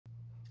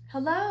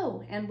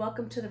Hello and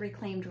welcome to the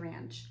Reclaimed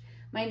Ranch.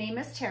 My name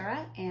is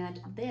Tara and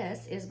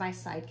this is my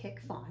sidekick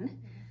Fawn.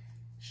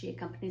 She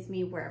accompanies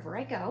me wherever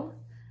I go.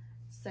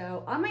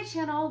 So on my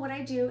channel, what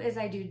I do is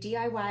I do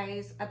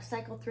DIYs,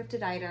 upcycle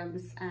thrifted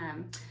items.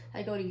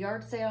 I go to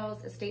yard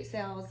sales, estate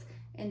sales,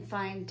 and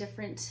find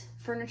different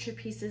furniture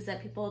pieces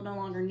that people no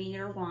longer need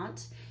or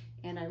want,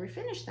 and I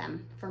refinish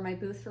them for my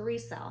booth for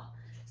resale.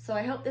 So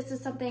I hope this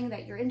is something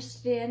that you're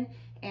interested in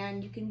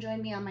and you can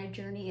join me on my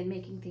journey in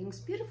making things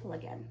beautiful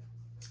again.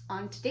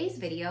 On today's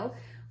video,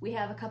 we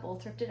have a couple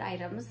of thrifted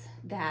items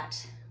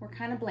that were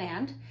kind of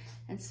bland,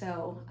 and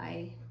so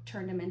I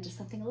turned them into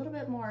something a little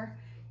bit more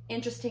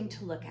interesting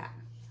to look at.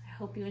 I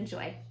hope you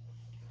enjoy.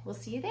 We'll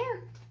see you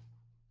there.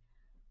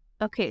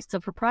 Okay,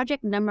 so for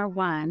project number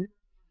 1,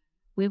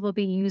 we will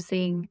be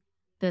using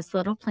this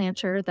little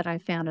planter that I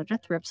found at a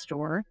thrift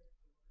store.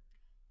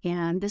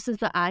 And this is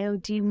the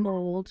IOD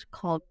mold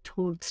called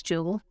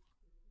Toadstool.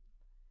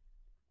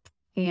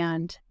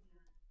 And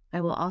I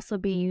will also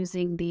be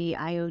using the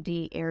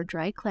IOD air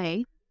dry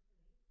clay.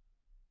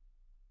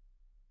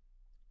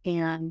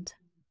 And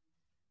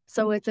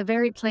so it's a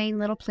very plain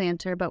little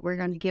planter, but we're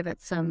going to give it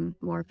some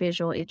more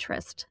visual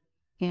interest.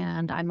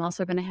 And I'm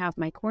also going to have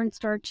my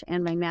cornstarch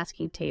and my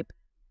masking tape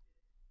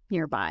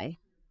nearby.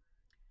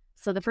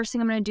 So the first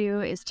thing I'm going to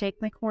do is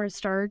take my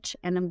cornstarch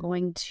and I'm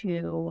going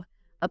to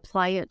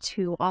apply it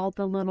to all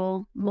the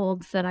little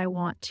molds that I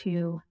want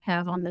to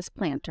have on this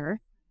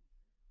planter.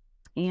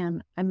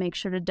 And I make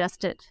sure to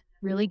dust it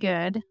really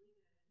good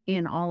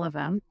in all of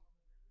them.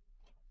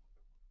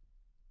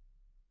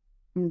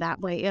 And that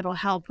way it'll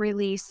help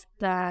release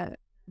the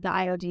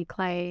IOD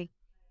clay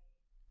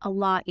a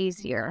lot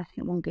easier.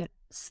 It won't get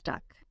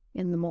stuck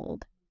in the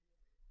mold.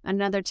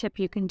 Another tip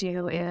you can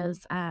do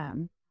is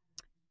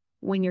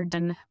when you're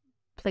done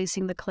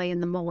placing the clay in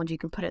the mold, you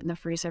can put it in the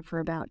freezer for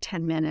about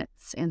 10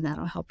 minutes and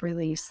that'll help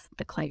release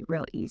the clay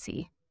real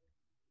easy.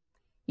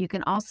 You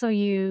can also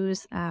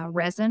use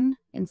resin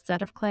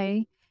instead of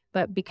clay,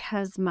 but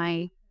because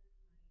my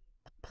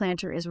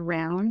planter is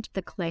round,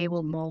 the clay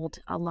will mold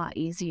a lot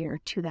easier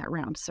to that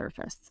round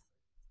surface.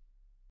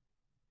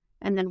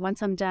 And then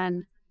once I'm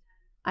done,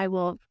 I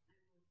will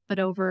put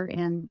over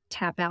and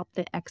tap out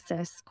the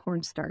excess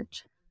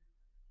cornstarch.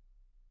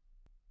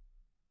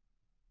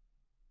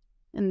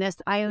 And this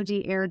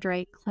IOD air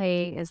dry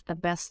clay is the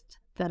best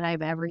that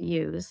I've ever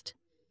used.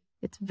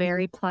 It's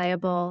very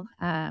pliable,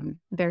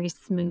 very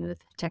smooth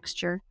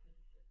texture.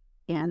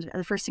 And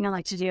the first thing I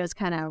like to do is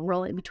kind of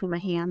roll it between my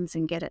hands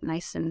and get it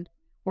nice and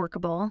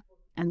workable.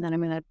 And then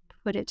I'm going to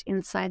put it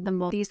inside the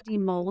mold. These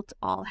molds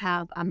all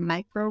have a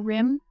micro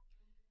rim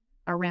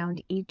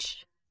around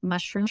each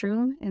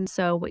mushroom. And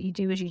so what you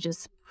do is you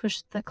just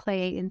push the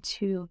clay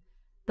into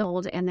the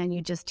mold and then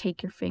you just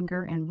take your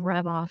finger and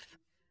rub off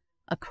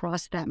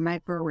across that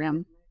micro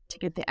rim to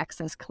get the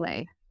excess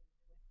clay.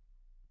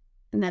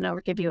 And then it'll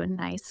give you a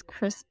nice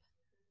crisp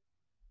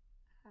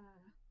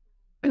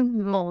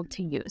mold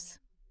to use.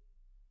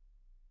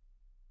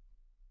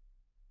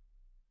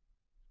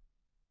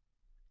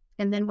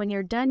 And then when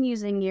you're done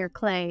using your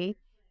clay,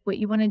 what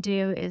you want to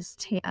do is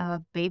take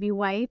a baby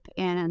wipe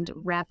and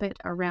wrap it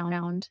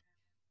around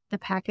the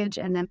package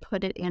and then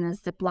put it in a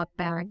Ziploc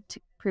bag to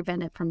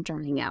prevent it from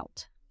drying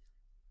out.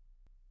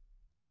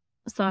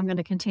 So I'm going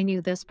to continue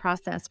this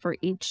process for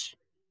each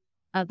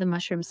of the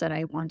mushrooms that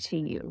I want to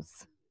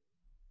use.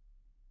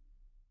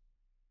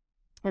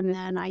 And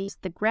then I use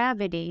the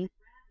gravity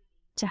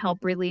to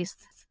help release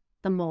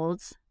the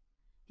molds.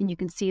 And you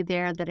can see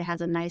there that it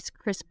has a nice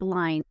crisp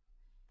line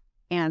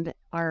and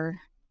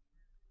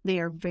they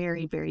are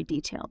very, very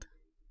detailed.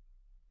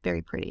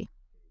 Very pretty.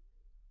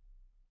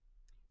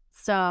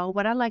 So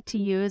what I like to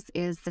use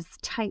is this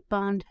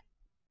Titebond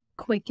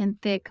Quick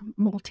and Thick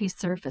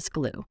Multi-Surface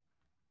Glue.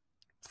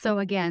 So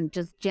again,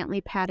 just gently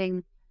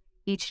patting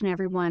each and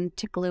every one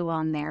to glue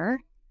on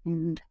there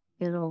and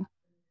it'll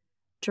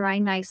dry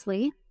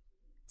nicely.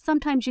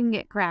 Sometimes you can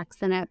get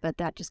cracks in it, but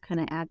that just kind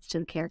of adds to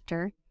the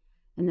character.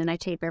 And then I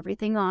tape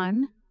everything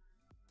on.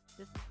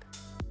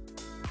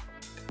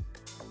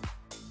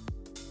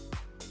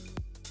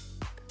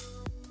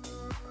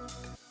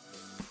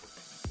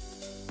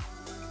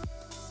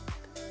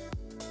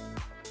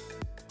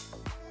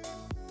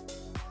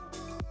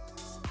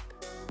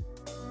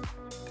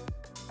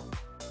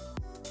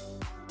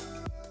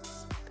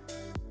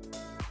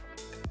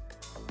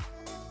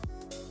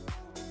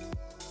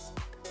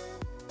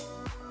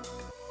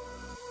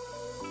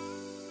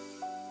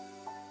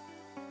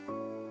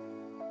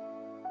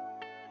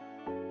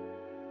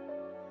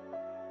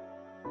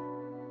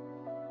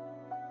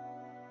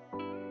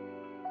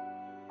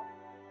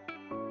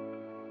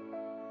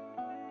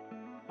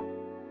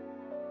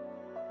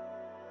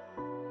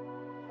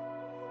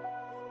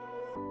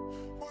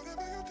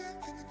 Whatever you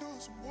get, can you do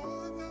some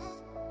more now?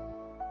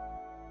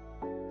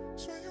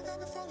 Swear you got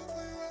me falling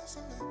for your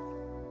isolate.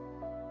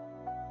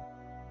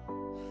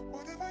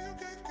 Whatever you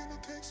get, can I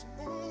take some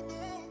more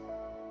now?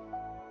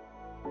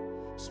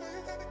 Swear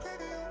you got me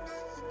craving all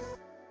night and day.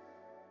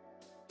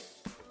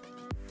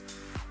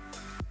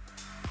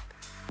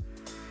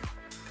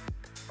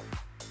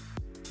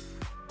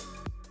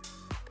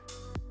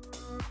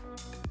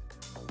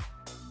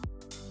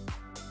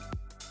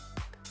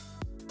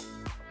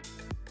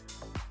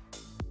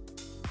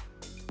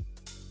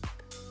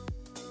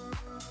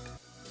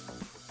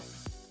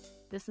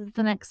 This is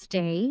the next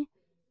day,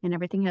 and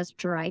everything has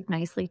dried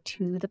nicely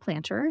to the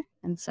planter.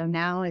 And so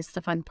now is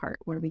the fun part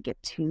where we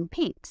get to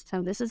paint.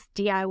 So this is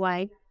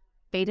DIY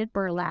faded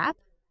burlap.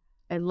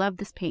 I love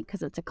this paint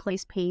because it's a clay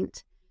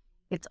paint.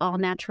 It's all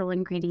natural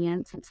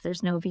ingredients since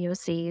there's no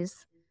VOCs.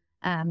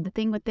 The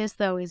thing with this,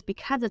 though, is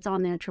because it's all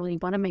natural, you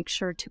want to make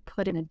sure to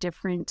put in a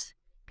different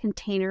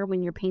container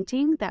when you're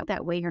painting.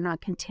 That way you're not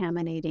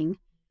contaminating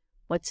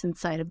what's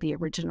inside of the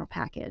original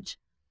package.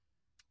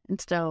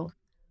 And so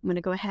I'm going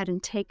to go ahead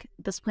and take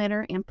this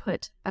planter and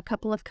put a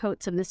couple of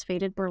coats of this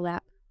faded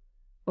burlap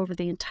over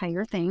the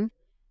entire thing.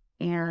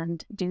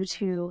 And due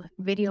to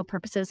video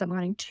purposes, I'm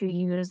going to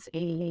use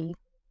a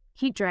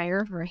heat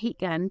dryer or a heat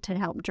gun to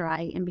help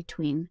dry in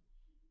between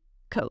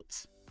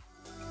coats.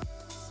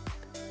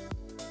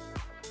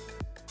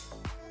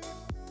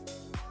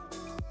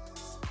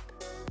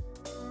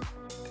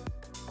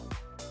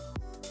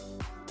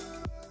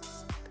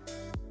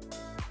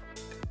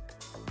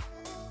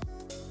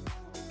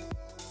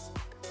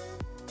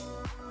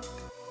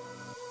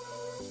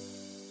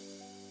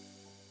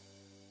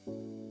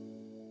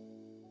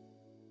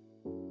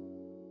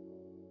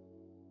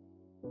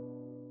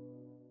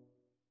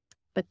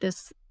 But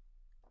this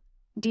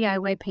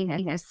DIY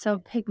painting is so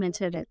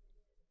pigmented, it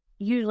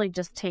usually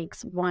just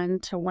takes 1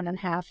 to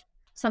 1.5,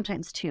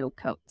 sometimes 2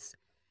 coats.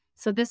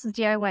 So this is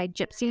DIY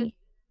Gypsy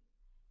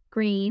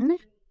Green,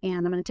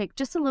 and I'm going to take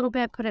just a little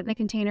bit, put it in a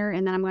container,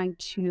 and then I'm going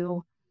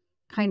to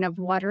kind of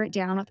water it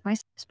down with my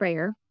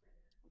sprayer,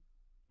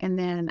 and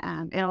then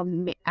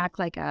it'll act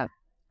like a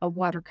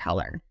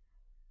watercolor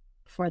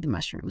for the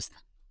mushrooms.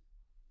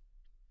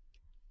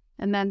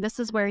 And then this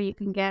is where you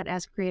can get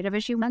as creative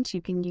as you want.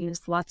 You can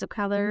use lots of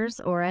colors,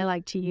 or I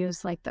like to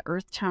use like the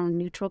earth tone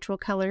neutral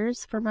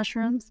colors for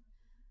mushrooms.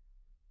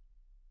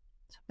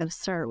 So I'm going to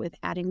start with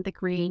adding the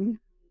green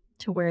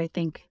to where I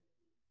think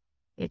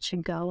it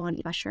should go on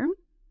each mushroom.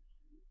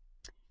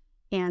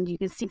 And you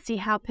can see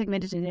how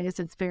pigmented it is.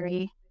 It's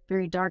very,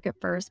 very dark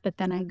at first, but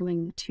then I'm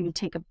going to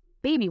take a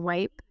baby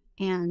wipe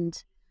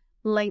and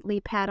lightly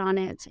pat on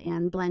it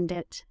and blend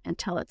it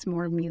until it's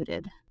more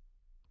muted.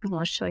 And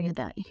I'll show you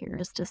that here in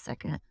just a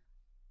second.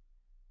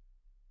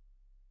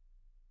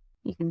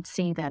 You can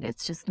see that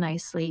it's just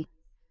nicely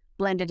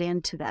blended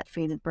into that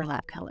faded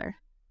burlap color.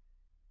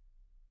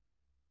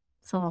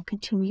 So I'll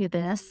continue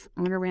this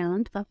on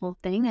around the whole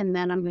thing, and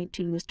then I'm going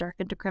to use Dark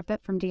and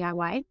Decrepit from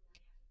DIY.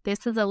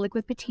 This is a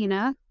liquid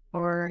patina,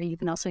 or you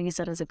can also use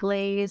it as a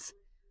glaze,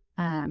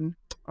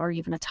 or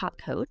even a top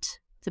coat.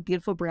 It's a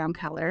beautiful brown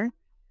color.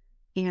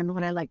 And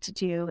what I like to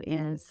do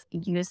is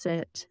use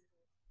it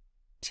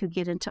to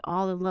get into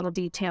all the little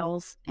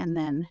details and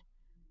then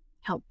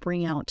help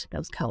bring out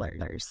those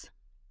colors.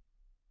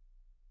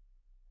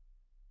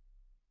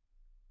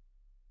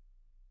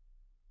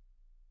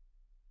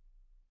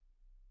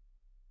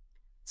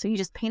 So you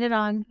just paint it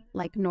on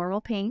like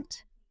normal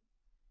paint,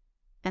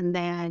 and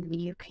then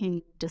you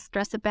can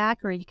distress it back,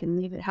 or you can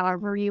leave it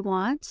however you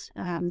want.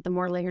 The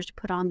more layers you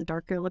put on, the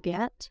darker it'll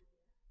get.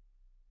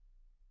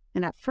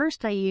 And at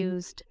first I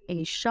used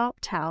a shop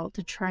towel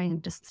to try and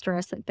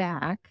distress it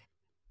back,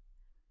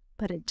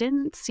 but it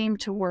didn't seem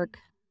to work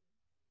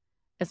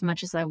as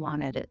much as I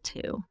wanted it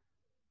to.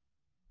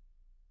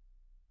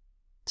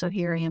 So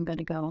here I am going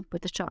to go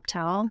with the shop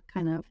towel,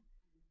 kind of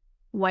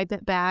wipe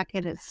it back,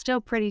 and it's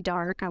still pretty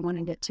dark. I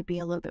wanted it to be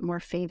a little bit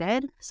more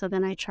faded. So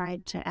then I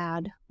tried to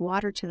add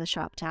water to the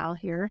shop towel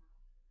here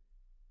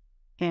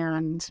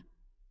and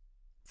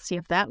see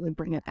if that would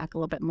bring it back a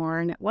little bit more.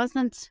 And it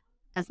wasn't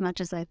as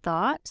much as I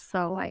thought.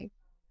 So I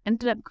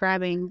ended up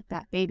grabbing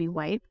that baby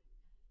wipe,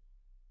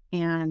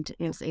 and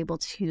it was able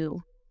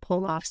to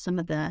pull off some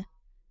of the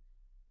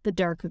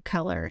darker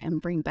color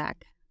and bring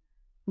back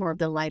more of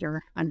the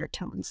lighter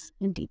undertones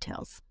and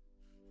details.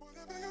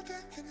 Whatever you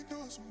get, can you do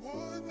some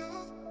more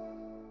now?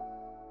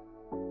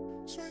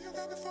 Swear you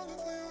got me falling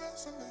for your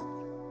ass and then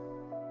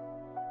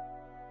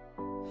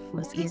It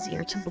was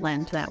easier to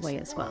blend that way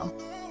as well.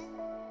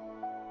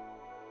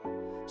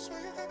 swear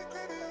you got me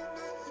craving all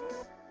night and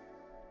day.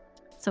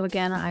 So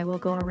again, I will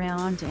go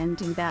around and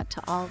do that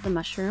to all the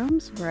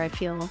mushrooms where I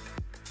feel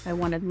I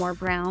wanted more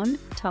brown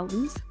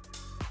tones.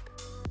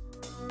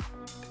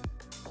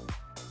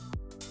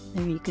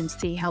 And you can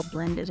see how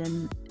blended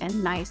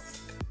and nice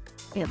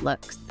it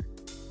looks.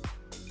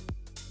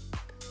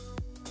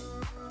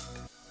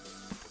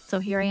 So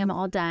here I am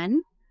all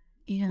done,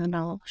 and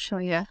I'll show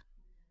you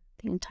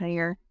the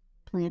entire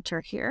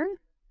planter here.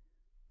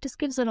 Just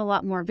gives it a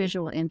lot more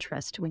visual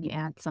interest when you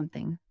add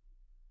something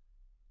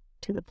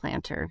to the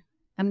planter.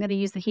 I'm going to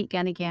use the heat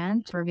gun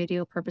again for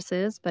video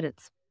purposes, but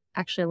it's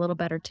actually a little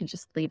better to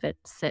just leave it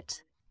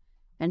sit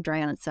and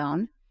dry on its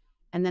own.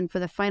 And then for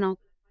the final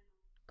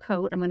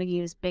coat, I'm going to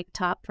use Big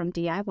Top from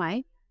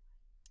DIY.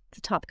 It's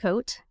a top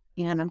coat,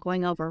 and I'm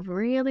going over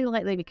really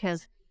lightly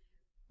because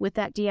with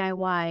that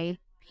DIY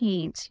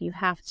paint, you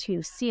have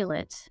to seal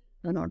it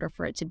in order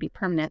for it to be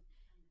permanent.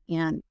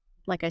 And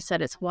like I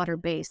said, it's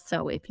water-based,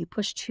 so if you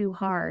push too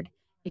hard,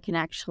 it can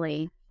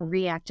actually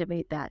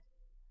reactivate that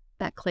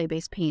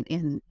clay-based paint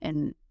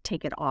and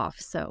take it off.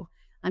 So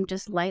I'm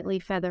just lightly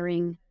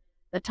feathering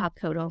the top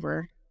coat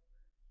over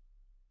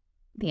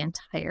the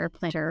entire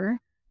planter,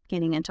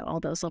 getting into all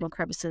those little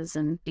crevices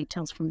and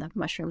details from the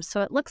mushrooms.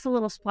 So it looks a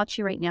little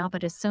splotchy right now,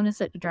 but as soon as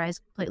it dries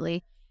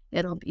completely,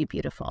 it'll be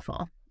beautiful.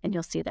 And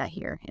you'll see that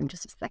here in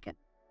just a second.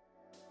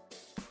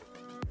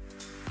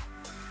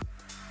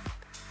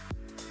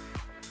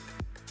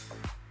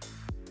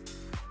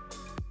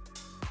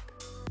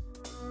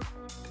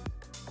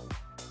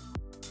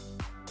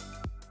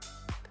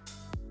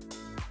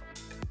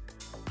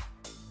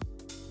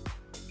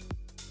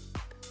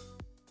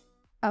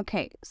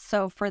 Okay,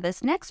 so for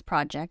this next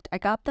project, I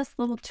got this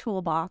little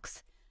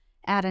toolbox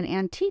at an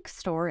antique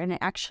store, and it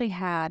actually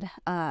had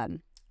a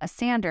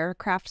sander,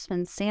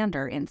 Craftsman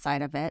sander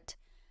inside of it,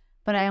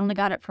 but I only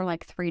got it for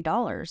like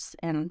 $3,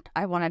 and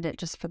I wanted it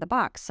just for the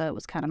box, so it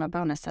was kind of a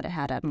bonus that it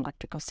had an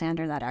electrical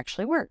sander that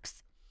actually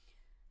works.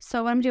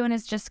 So what I'm doing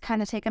is just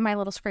kind of taking my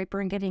little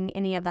scraper and getting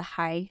any of the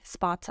high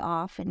spots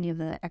off, any of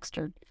the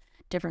extra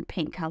different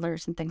paint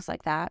colors and things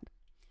like that.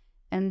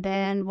 And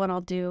then what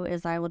I'll do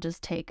is I will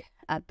just take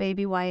a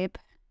baby wipe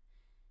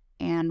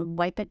and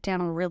wipe it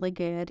down really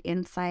good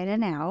inside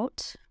and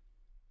out.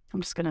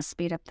 I'm just going to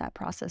speed up that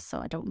process so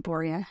I don't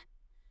bore you.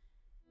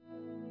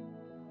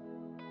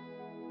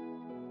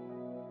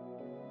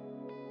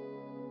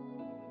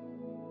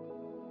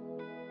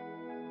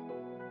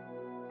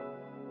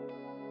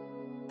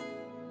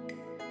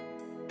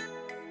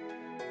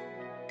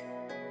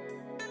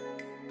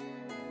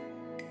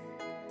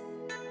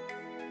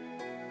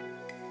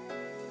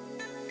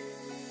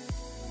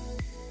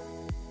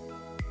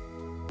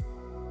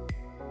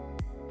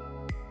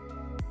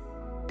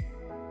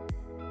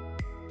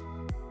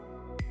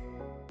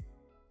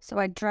 So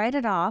I dried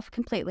it off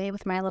completely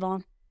with my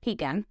little heat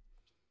gun,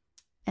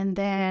 and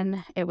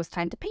then it was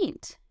time to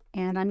paint.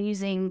 And I'm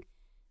using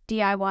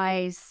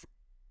DIY's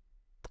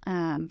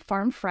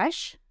Farm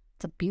Fresh.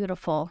 It's a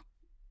beautiful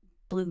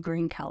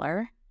blue-green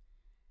color.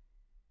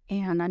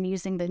 And I'm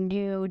using the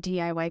new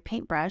DIY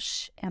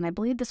paintbrush, and I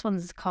believe this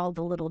one's called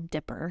the Little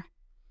Dipper.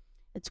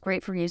 It's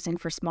great for using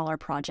for smaller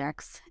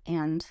projects,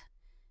 and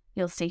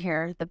you'll see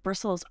here the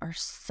bristles are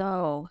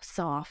so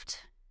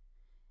soft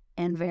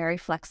and very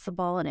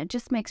flexible, and it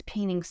just makes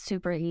painting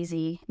super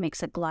easy,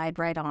 makes it glide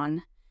right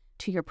on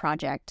to your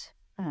project.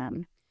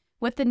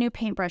 With the new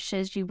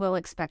paintbrushes, you will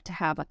expect to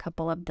have a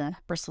couple of the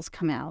bristles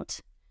come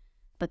out,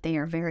 but they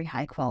are very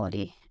high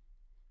quality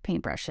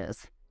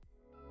paintbrushes.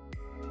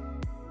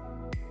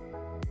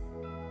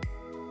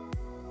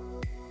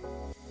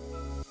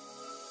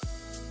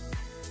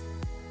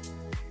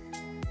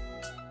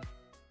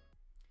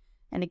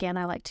 And again,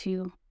 I like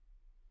to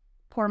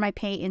pour my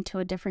paint into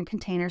a different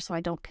container so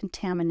I don't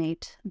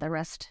contaminate the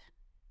rest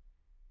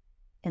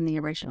in the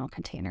original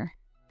container.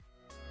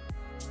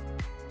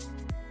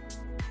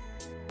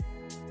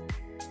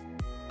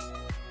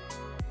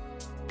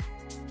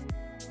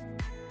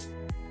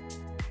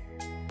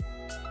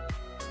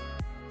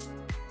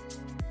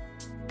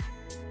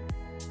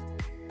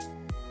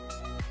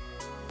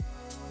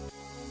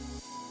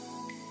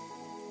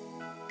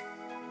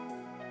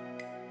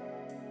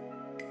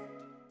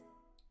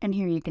 And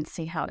here you can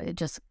see how it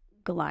just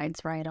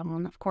glides right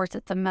on. Of course,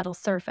 it's a metal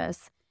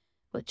surface,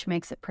 which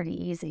makes it pretty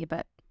easy,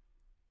 but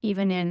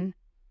even in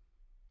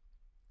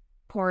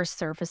porous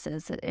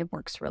surfaces, it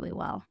works really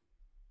well.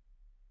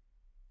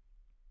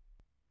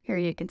 Here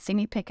you can see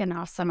me picking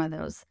off some of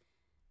those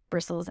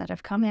bristles that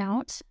have come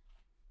out.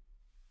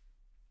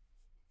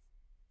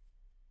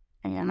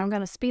 And I'm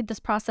going to speed this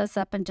process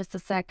up in just a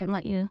sec and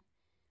let you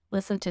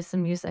listen to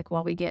some music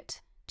while we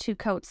get 2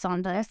 coats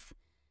on this,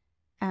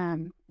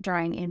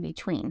 drying in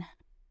between.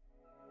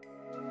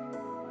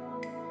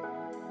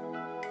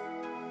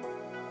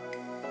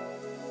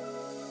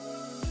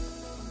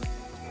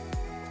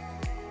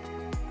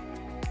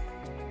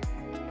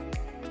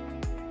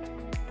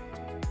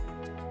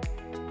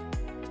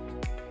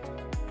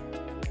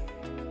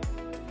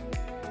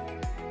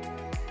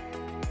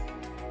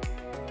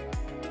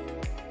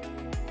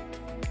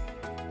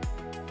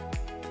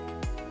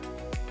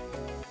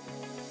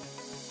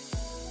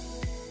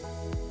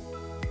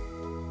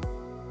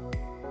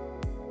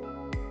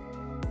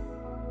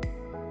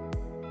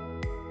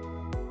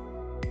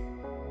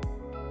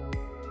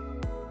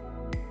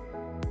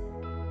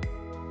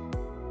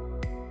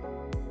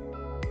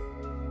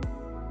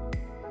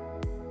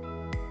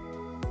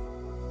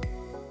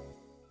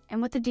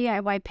 And with the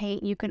DIY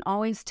paint, you can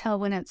always tell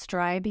when it's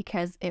dry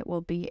because it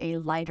will be a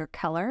lighter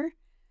color.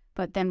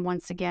 But then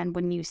once again,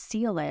 when you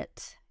seal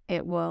it,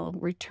 it will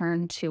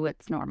return to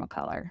its normal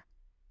color.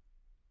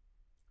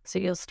 So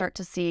you'll start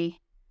to see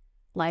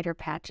lighter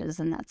patches,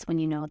 and that's when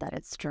you know that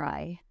it's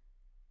dry.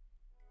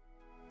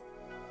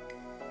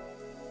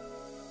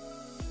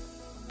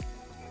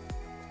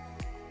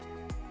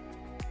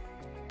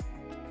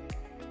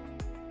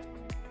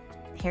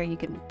 Here you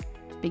can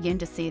begin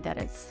to see that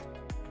it's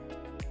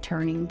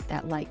turning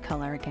that light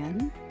color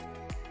again.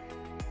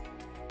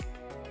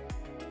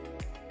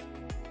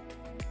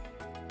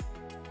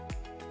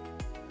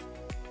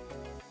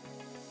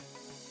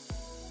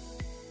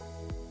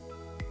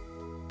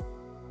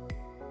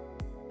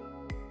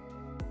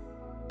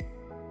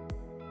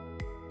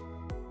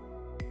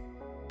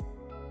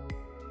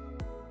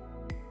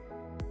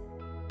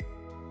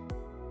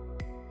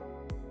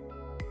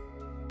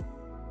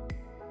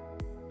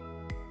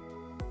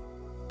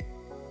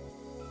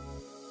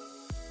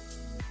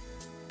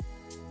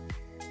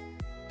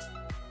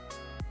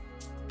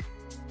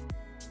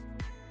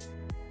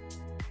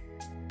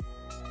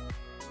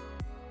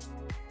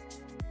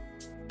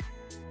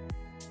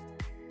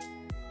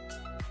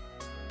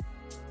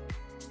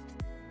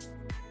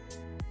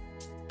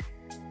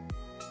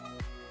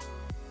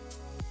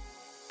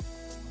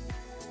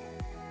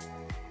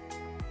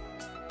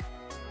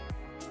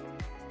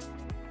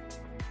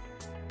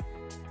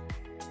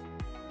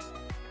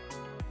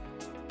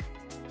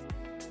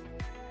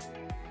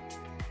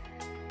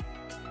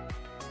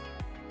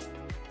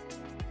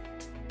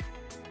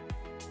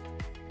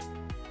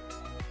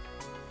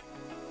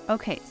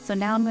 Okay, so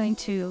now I'm going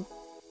to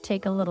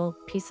take a little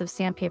piece of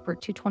sandpaper,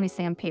 220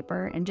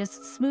 sandpaper, and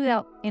just smooth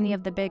out any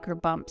of the bigger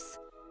bumps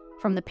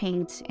from the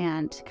paint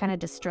and kind of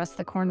distress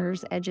the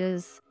corners,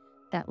 edges,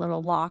 that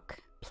little lock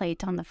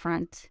plate on the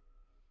front,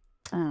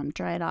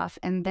 dry it off.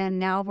 And then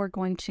now we're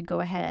going to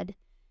go ahead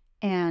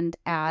and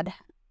add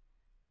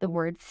the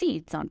word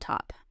seeds on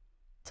top.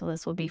 So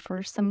this will be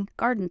for some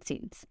garden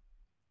seeds.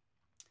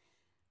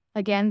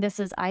 Again, this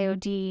is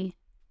IOD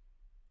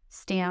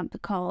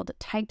stamp called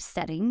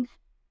Typesetting.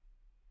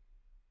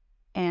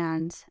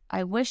 And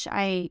I wish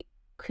I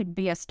could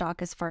be a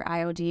stockist for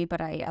IOD,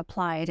 but I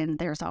applied and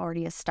there's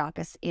already a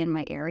stockist in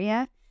my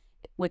area,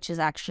 which is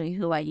actually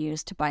who I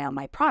use to buy all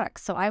my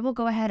products. So I will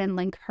go ahead and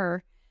link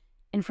her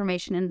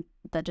information in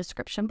the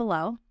description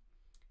below.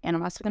 And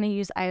I'm also going to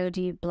use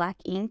IOD black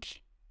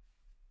ink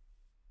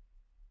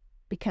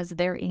because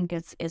their ink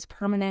is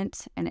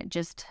permanent and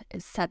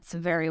it sets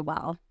very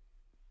well.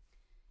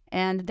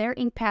 And their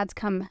ink pads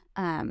come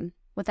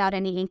without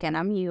any ink in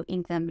them. You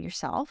ink them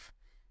yourself.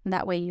 And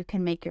that way you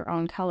can make your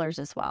own colors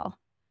as well.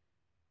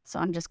 So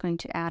I'm just going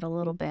to add a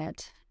little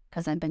bit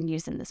because I've been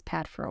using this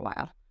pad for a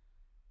while.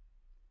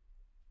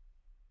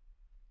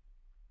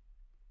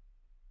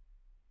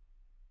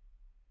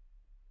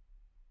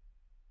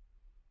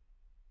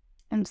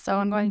 And so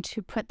I'm going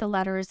to put the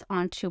letters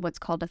onto what's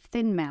called a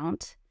thin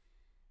mount.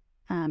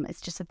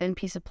 It's just a thin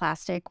piece of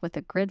plastic with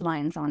the grid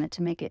lines on it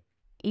to make it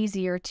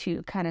easier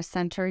to kind of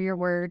center your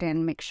word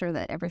and make sure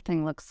that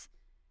everything looks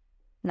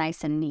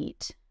nice and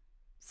neat.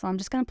 So I'm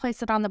just going to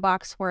place it on the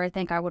box where I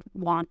think I would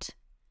want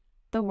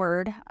the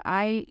word.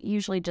 I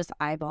usually just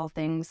eyeball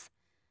things.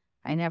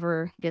 I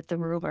never get the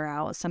ruler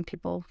out. Some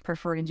people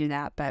prefer to do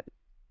that, but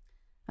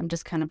I'm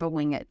just kind of a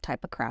wing it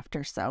type of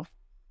crafter. So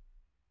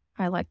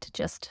I like to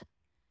just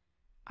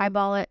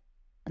eyeball it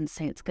and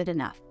say it's good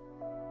enough.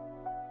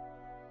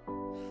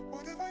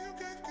 Whatever you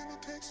get, can I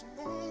take some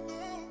more?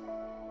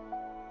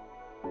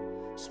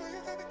 No. Swear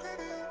you got me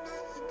crazy all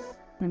night and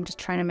day. I'm just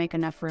trying to make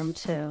enough room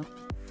to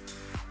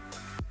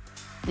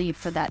leave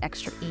for that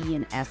extra E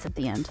and S at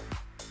the end.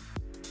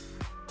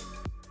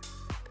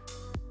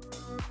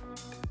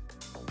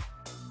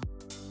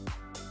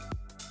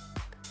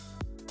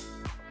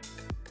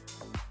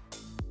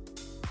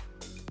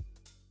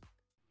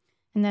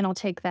 And then I'll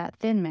take that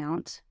thin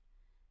mount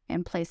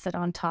and place it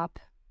on top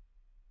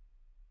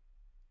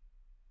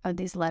of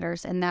these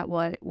letters. And that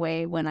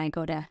way, when I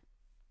go to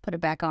put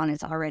it back on,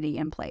 it's already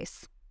in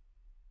place.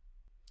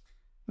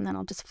 And then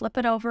I'll just flip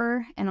it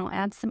over and I'll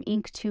add some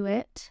ink to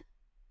it.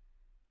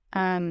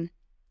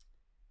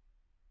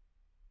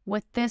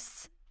 With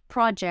this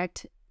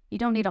project, you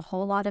don't need a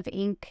whole lot of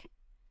ink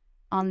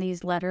on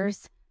these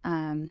letters.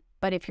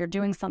 But if you're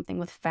doing something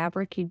with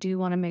fabric, you do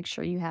want to make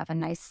sure you have a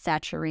nice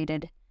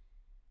saturated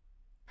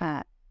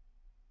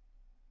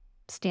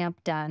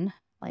stamp done.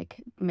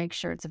 Like, make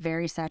sure it's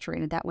very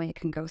saturated. That way it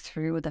can go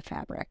through the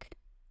fabric.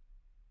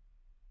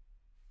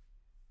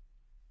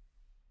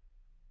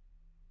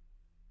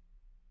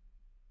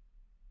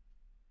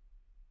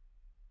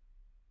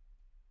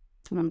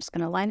 So I'm just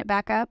going to line it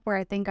back up where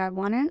I think I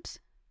want it.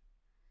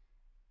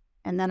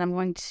 And then I'm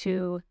going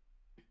to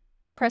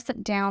press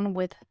it down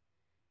with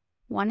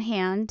one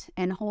hand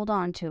and hold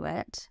on to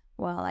it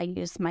while I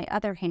use my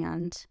other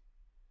hand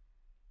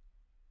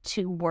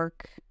to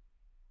work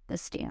the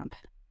stamp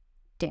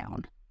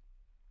down.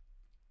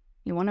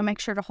 You want to make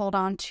sure to hold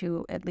on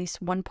to at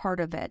least one part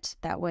of it.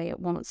 That way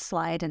it won't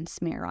slide and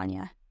smear on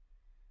you.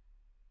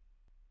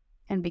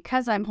 And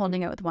because I'm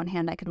holding it with one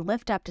hand, I can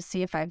lift up to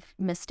see if I've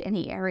missed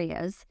any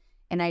areas.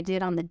 And I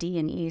did on the D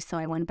and E, so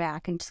I went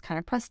back and just kind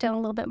of pressed down a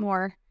little bit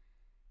more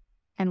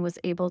and was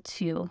able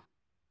to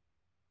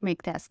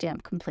make that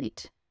stamp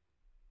complete.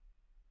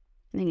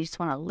 And then you just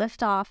want to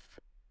lift off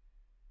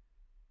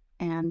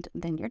and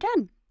then you're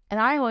done.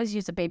 And I always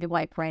use a baby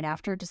wipe right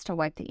after just to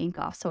wipe the ink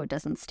off so it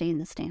doesn't stain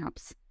the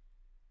stamps.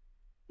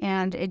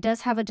 And it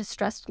does have a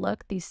distressed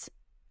look. These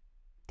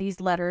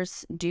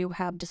letters do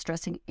have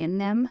distressing in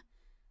them,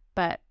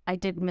 but I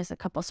did miss a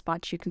couple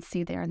spots you can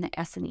see there in the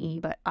S and E,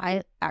 but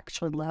I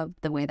actually love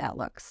the way that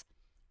looks.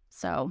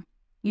 So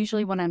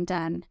usually when I'm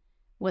done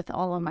with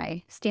all of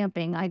my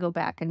stamping, I go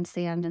back and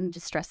sand and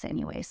distress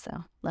anyway,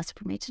 so less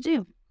for me to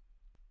do.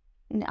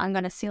 And I'm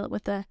going to seal it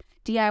with the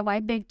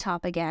DIY Big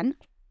Top again.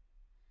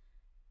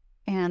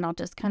 And I'll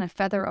just kind of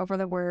feather over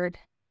the word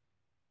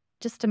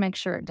just to make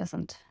sure it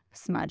doesn't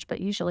smudge.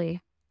 But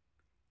usually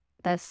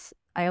this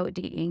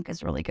IOD ink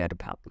is really good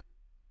about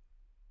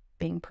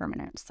being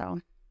permanent. So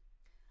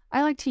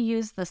I like to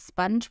use the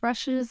sponge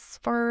brushes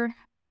for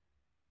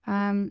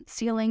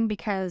sealing,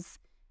 because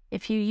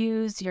if you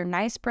use your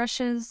nice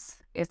brushes,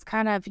 it's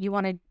kind of, you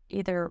want to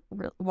either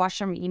wash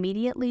them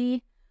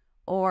immediately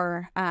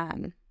or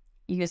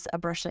use a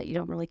brush that you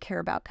don't really care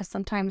about, because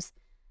sometimes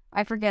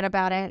I forget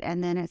about it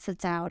and then it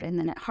sits out and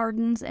then it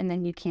hardens and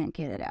then you can't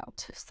get it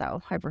out.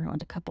 So I've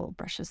ruined a couple of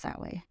brushes that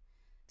way.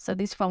 So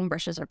these foam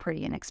brushes are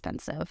pretty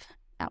inexpensive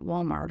at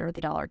Walmart or the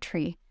Dollar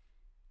Tree.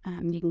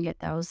 You can get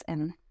those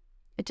and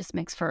it just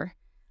makes for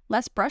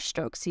less brush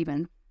strokes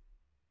even.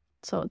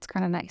 So it's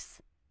kind of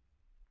nice.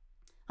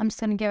 I'm just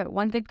going to give it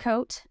one good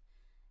coat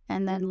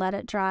and then let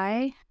it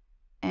dry,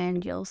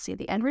 and you'll see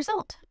the end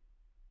result.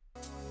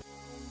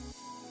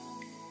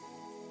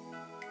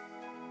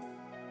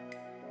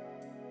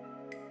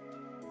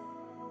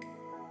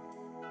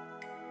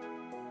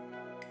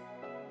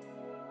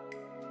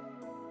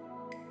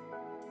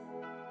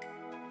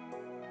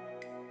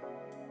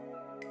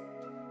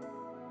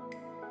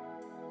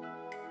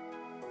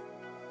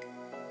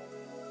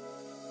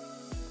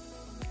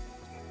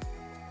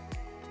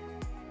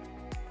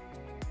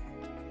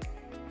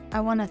 I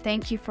want to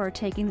thank you for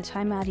taking the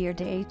time out of your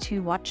day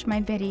to watch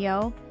my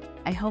video.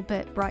 I hope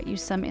it brought you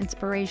some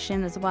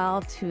inspiration as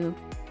well to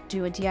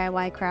do a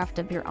DIY craft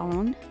of your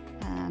own.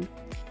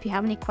 If you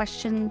have any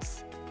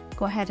questions,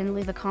 go ahead and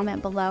leave a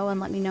comment below and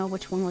let me know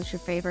which one was your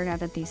favorite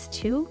out of these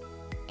two.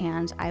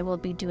 And I will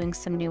be doing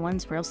some new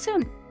ones real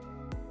soon.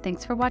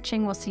 Thanks for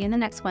watching. We'll see you in the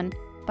next one.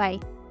 Bye.